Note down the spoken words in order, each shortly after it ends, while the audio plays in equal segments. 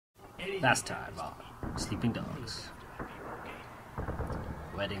Last time on Sleeping Dogs.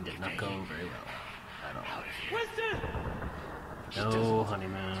 Wedding did not go very well at all. Winston! No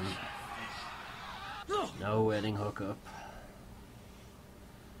honeymoon. No wedding hookup.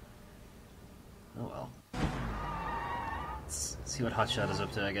 Oh well. Let's see what Hotshot is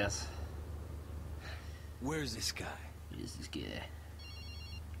up to, I guess. Where's this guy? Who is this guy?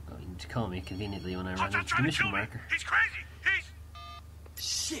 Oh, you need to call me conveniently when I run into the mission marker. He's crazy! He's...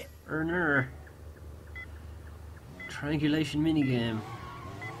 Shit! Earner. Triangulation minigame.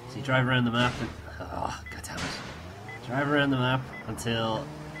 So you drive around the map and... Oh, goddammit. Drive around the map until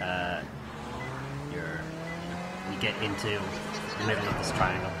you get into the middle of this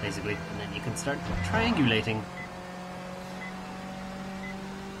triangle, basically. And then you can start triangulating.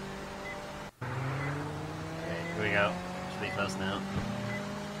 Okay, here we go. Should be close now.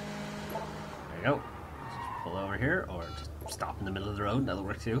 There you go. Just pull over here, or just stop in the middle of the road. That'll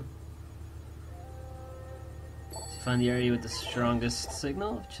work too. So you find the area with the strongest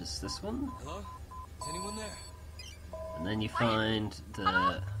signal, which is this one. Hello? Is anyone there? And then you find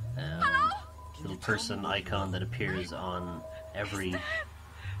the little person icon that appears on every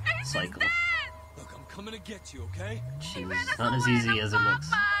cycle. Look, I'm coming to get you, okay? Which is not as easy as it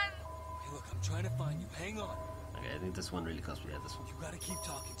looks. Hey, look, I'm trying to find you. Hang on. Okay, I think this one really close. Yeah, this one. You gotta keep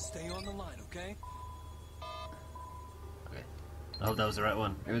talking. Stay on the line, okay? Okay. I hope that was the right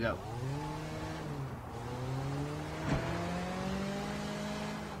one. Here we go.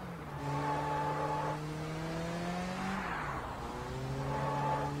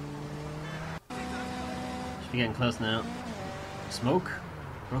 Should be getting close now. Smoke.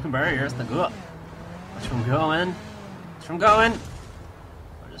 Broken barriers. The good. Watch from going. Watch from going.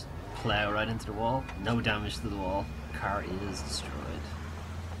 Or just plow right into the wall. No damage to the wall. Car is destroyed.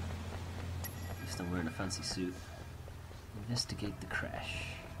 At least I'm wearing a fancy suit. Investigate the crash.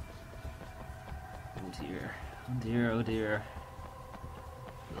 Oh dear. Oh dear, oh dear.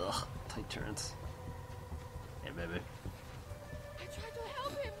 Ugh, tight turns. Hey baby. I tried to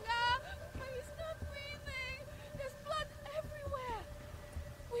help him now, but he's not breathing. There's blood everywhere.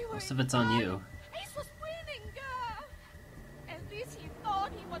 We were Most of it's on you. Ace was winning, girl. At least he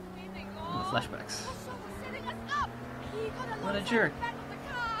thought he was winning. Oh, flashbacks. Hotshot was setting us up. He got What a alongside jerk. the back of the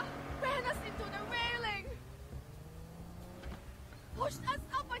car, ran us into the railing, pushed us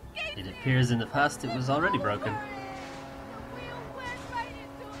up against It appears in the past it was already broken. The wheel went right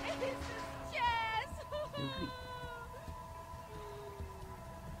into Ace's chest.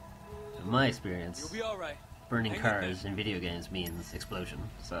 In my experience, You'll be alright. burning Hang in cars in video games means explosion,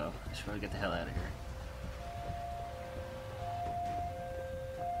 so I should probably get the hell out of here.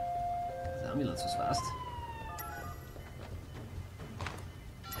 The ambulance was fast.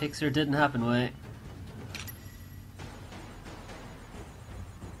 Pixar didn't happen, Way.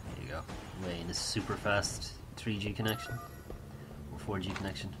 There you go. Way in a super fast 3G connection. Or 4G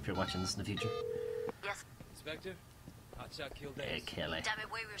connection, if you're watching this in the future. Yes. Inspector? Hotshot killed Hey, Ace. Kelly. Damn it,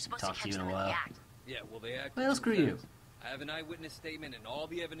 we were supposed Talk to to you catch in a them in while. the act. Yeah, well, they acted Well, screw you. fast. I have an eyewitness statement and all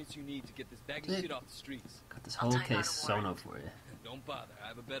the evidence you need to get this bag of Hey. shit off the streets. Got this I'll whole tell you how case to sewn warrant. up for you. Don't bother. I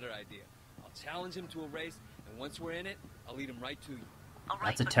have a better idea. I'll challenge him to a race, and once we're in it, I'll lead him right to you. All right,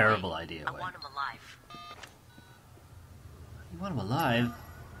 That's a but terrible wait. idea, I Wade. want him alive. You want him alive?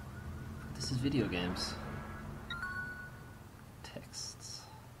 This is video games. Texts.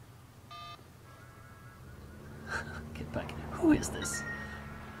 Get back. Who is this?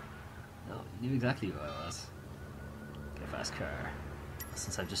 No, you knew exactly who I was. Get a fast car.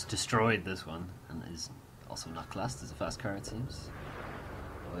 Since I've just destroyed this one, and is also not classed as a fast car, it seems.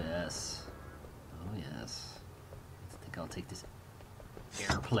 Oh yes. Oh yes. I think I'll take this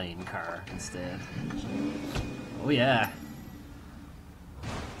airplane car instead. Oh yeah.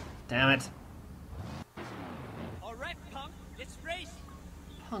 Damn it. All right, punk, let's race.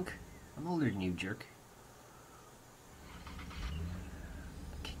 Punk. I'm older than you, jerk.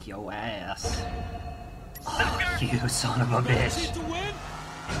 I'll kick your ass. Oh, you son of a bitch. Cheat to win?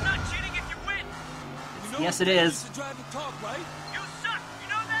 It's not cheating if you win. You know Yes, it's it is. to drive and talk, right? You suck. You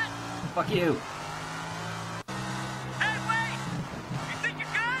know that? Fuck you. Hey, wait. You think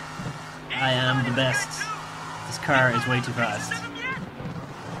you're good? I am the best. This car is way too fast.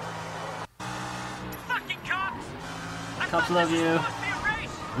 Fucking cops. I Cops thought love this was you. supposed to be a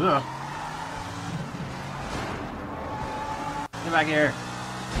race. Ugh. Get back here.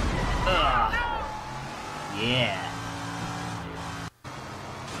 Ugh. Yeah.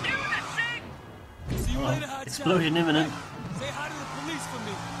 You that thing. See you Oh, later, Hotshot. explosion imminent. Say hi to the police for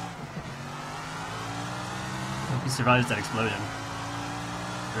me. Hope he survives that explosion.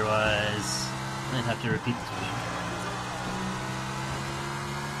 Otherwise, I'd have to repeat this mission.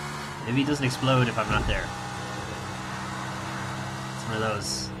 Maybe he doesn't explode if I'm not there. It's one of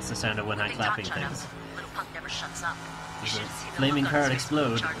those, it's the sound of one hand clapping things. Little punk never shuts up. You If should a see the flaming look on his card face when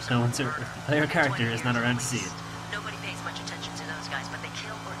he explode, charges if no up. one's if the player character is not around to see it. Nobody pays much attention to those guys, but they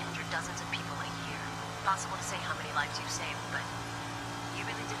kill or injure dozens of people a year. Impossible to say how many lives you've saved, but you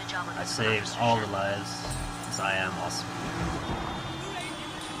really did a job of I this, saved Officer all Shen. the lives, because I am awesome.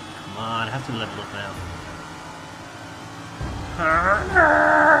 Come on, I have to level up now.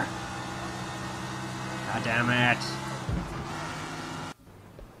 God damn it!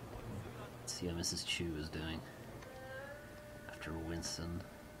 Let's see how Mrs. Chu is doing. After Winston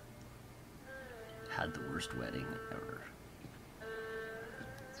had the worst wedding ever.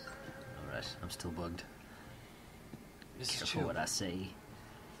 Alright, I'm still bugged. Careful what I say.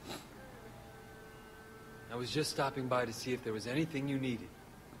 I was just stopping by to see if there was anything you needed.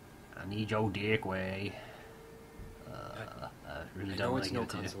 I need your dick way. I really I don't know want it's to no give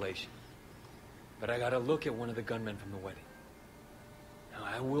it to you. consolation, but I gotta look at one of the gunmen from the wedding. Now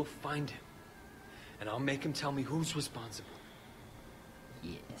I will find him, and I'll make him tell me who's responsible.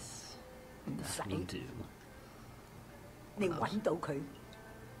 Yes, 唔 that 使 will do. 你揾到佢，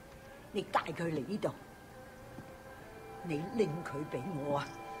你帶佢嚟呢度，你拎佢俾我啊！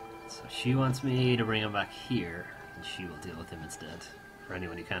 So she wants me to bring him back here, and she will deal with him instead. For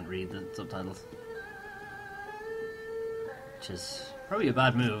anyone who can't read the subtitles. Which is probably a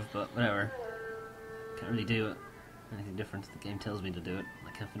bad move, but whatever. Can't really do anything different. The game tells me to do it.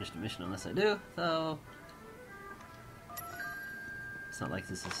 I can't finish the mission unless I do, so... It's not like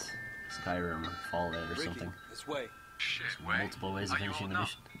this is Skyrim or Fallout or Ricky, something. this way. Shit, There's Way. multiple ways of How you finishing the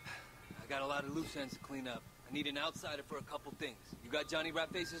holding up? mission. I got a lot of loose ends to clean up. I need an outsider for a couple things. You got Johnny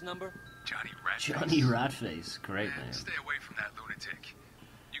Ratface's number? Johnny Ratface. Johnny Ratface, great Man, name. stay away from that lunatic.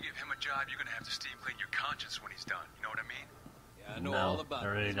 You give him a job, you're gonna have to steam clean your conscience when he's done. You know what I mean? Yeah, I know No, all about I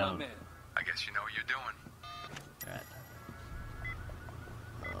really it. He's my don't. man. I guess you know what you're doing. Right.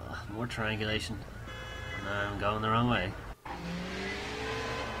 More triangulation. No, I'm going the wrong way.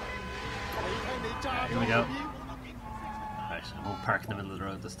 Right, here we go. Alright, I won't park in the middle of the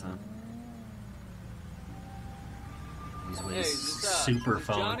road this time. Use Hey, his is this, super is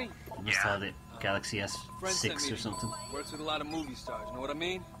phone. Johnny? He must have the Galaxy Friend sent S6 me or to something. you. Works with a lot of movie stars, know what I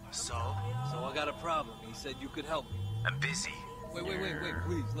mean? So? So I got a problem. He said you could help me. I'm busy. Wait,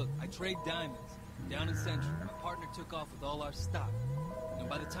 please, look. I trade diamonds. Down in Central, my partner took off with all our stock. And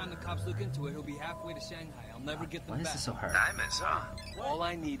by the time the cops look into it, he'll be halfway to Shanghai. I'll never get them Why is back. this so hard? Diamonds, huh? All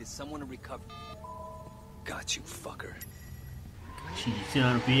I need is someone to recover. Got you, fucker. Cheaty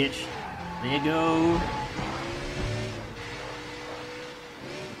son of a bitch. There you go.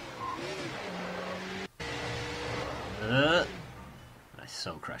 I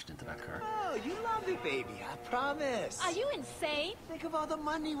so crashed into that car. Oh, you love it, baby. I promise. Are you insane? Think of all the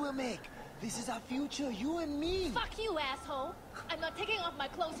money we'll make. This is our future, you and me. Fuck you, asshole. I'm not taking off my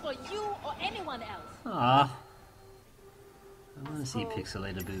clothes for you or anyone else. Ah, I want to see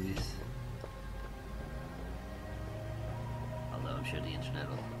pixelated boobies. Although I'm sure the internet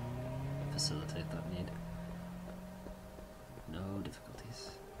will facilitate that need. No difficulties.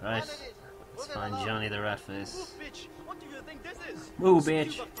 Right, let's find Johnny the Ratface. Bitch, what do you think this is? Move,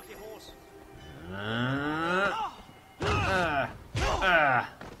 bitch. Fucking horse.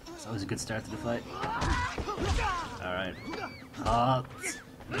 It's always a good start to the fight. Alright.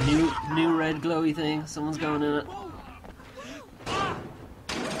 New red glowy thing. Someone's going in it.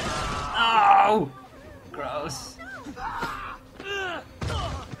 Oh! Gross.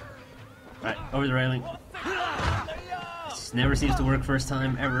 Right, over the railing. This never seems to work first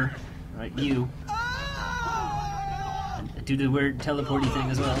time, ever. Right, you. And do the weird teleporty thing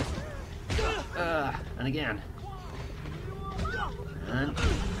as well. And again. And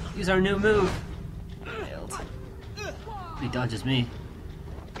use our new move. Failed. He dodges me.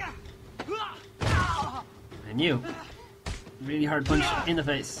 And you. Really hard punch in the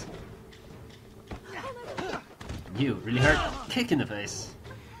face. And you. Really hard kick in the face.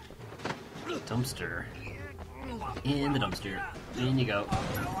 Dumpster. In the dumpster. In you go.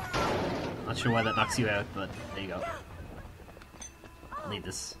 Not sure why that knocks you out, but there you go. I'll need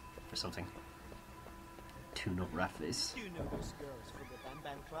this for something. Tune up Ratface. Do you know those girls from the Bam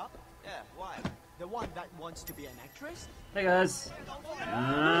Bam Club? Yeah, why? The one that wants to be an actress? Hey guys.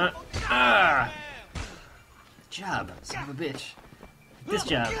 Jab, son of a bitch. This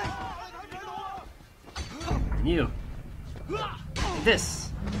jab. And you. Like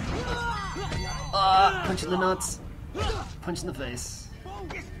this. Punch in the nuts. Punch in the face.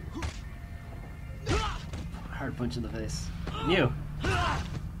 Hard punch in the face. And you.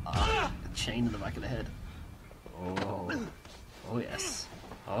 Chain in the back of the head. Oh. Oh yes.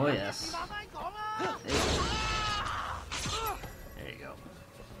 Oh yes. There you go.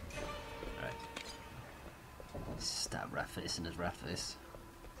 Alright. Stab rat face in his rat face.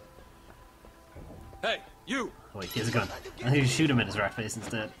 Hey, you! Oh wait, he has a gun. I think you shoot him in his rat face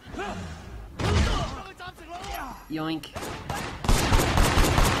instead. Yoink.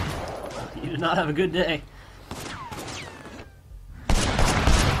 You did not have a good day.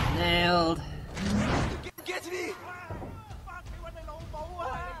 Nailed. Get me!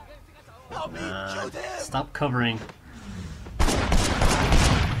 Stop covering.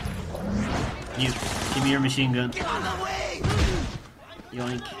 You, give me your machine gun. Get on the way!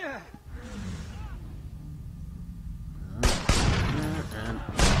 Yoink.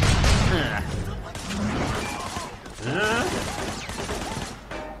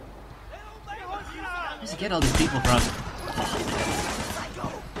 Where'd you get all these people from?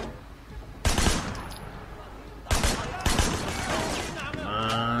 Come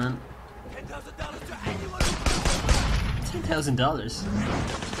on.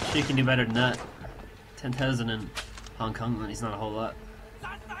 $10,000. Sure you can do better than that. 10,000 in Hong Kong money's not a whole lot.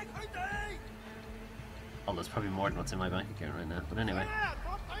 Although it's probably more than what's in my bank account right now. But anyway.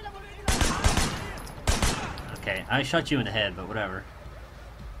 Okay, I shot you in the head, but whatever.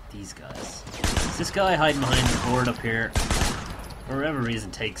 These guys. Is this guy hiding behind the board up here? For whatever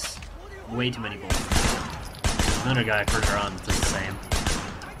reason takes way too many bullets. Another guy further on does the same.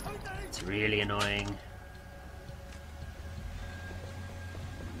 It's really annoying.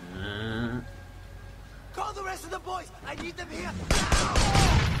 Call the rest of the boys! I need them here!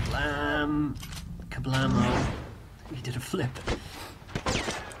 Blam. Kablamo. He did a flip.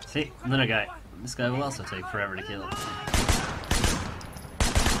 See? Another guy. This guy will also take forever to kill.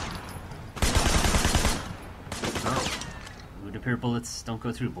 Oh. It would appear bullets don't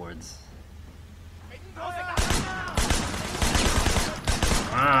go through boards. Come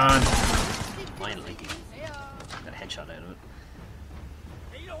on! Finally. Got a headshot out of it.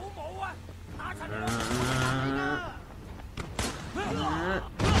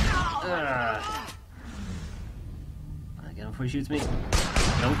 I get him before he shoots me.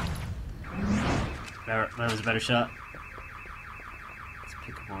 Nope. That was a better shot. Let's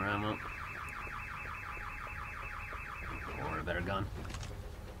pick up more ammo. Or a better gun.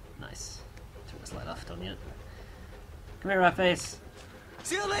 Nice. Turn this light off, don't yet. Come here, rat face.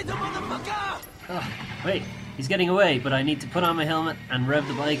 See you later, motherfucker! Oh, wait, he's getting away, but I need to put on my helmet and rev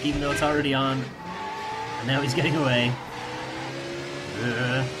the bike even though it's already on. And now he's getting away.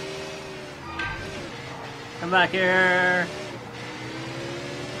 Come back here!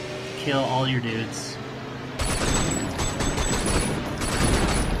 Kill all your dudes.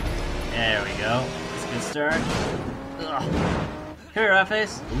 There we go. That's a good start. Ugh. Come here, rat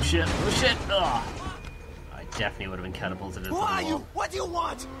face. Oh shit, oh shit! Ugh. I definitely would have been catapulted into the Who are you? wall. What do you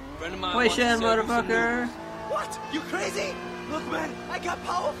want? Friend of mine Wait, wants to shit, sell you some motherfucker! What? You crazy? Look, man, I got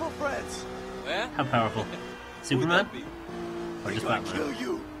powerful friends. new- Yeah? How powerful? Who Superman? would that be? Or just They're gonna Batman? kill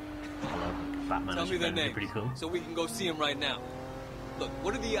you. Hello. Batman Tell is me their pretty names, cool. so we can go see them right now. Look,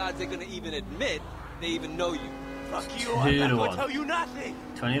 what are the odds they're gonna even admit they even know you? Fuck you, 2 I'm to not gonna 1. tell you nothing.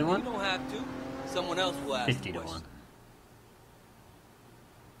 20 to You 1? don't have to. Someone else will ask 50 to questions. 1.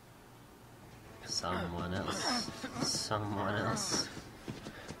 Someone else. Someone else.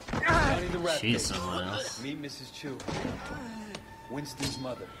 Johnny the Rat She's Face. someone else. Meet Mrs. Chu. Winston's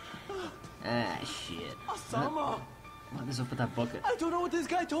mother. Ah, shit. Osama, What is up with that bucket? I don't know what this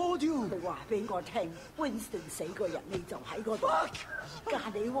guy told you. 佢話俾我聽，Winston 死嗰日你就喺嗰度。 Fuck! 家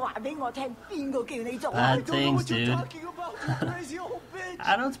你話俾我聽，邊個叫你做？ Bad I don't know things, what you're dude. talking about, you crazy old bitch.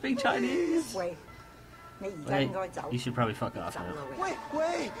 I don't speak Chinese. 喂，你而家 Wait, 應該走。 you should probably fuck off 走 now. 啦喂。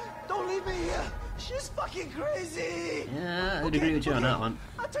 Wait, don't leave me here. She's fucking crazy. Yeah, I'd agree with you on that one.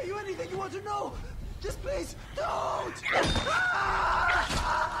 I'll tell you anything you want to know. Just please, don't.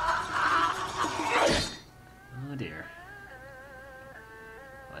 Oh dear.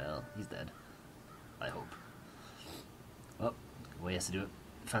 Well, he's dead. I hope. Oh, well, he has to do it.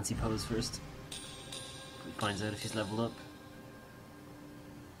 Fancy pose first. He finds out if he's leveled up.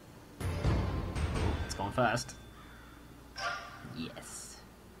 Oh, it's going fast. Yes.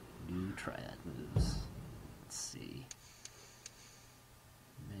 New triad moves. Let's see.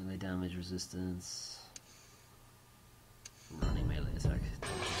 Melee damage resistance. Running melee attack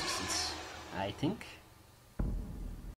damage resistance. I think.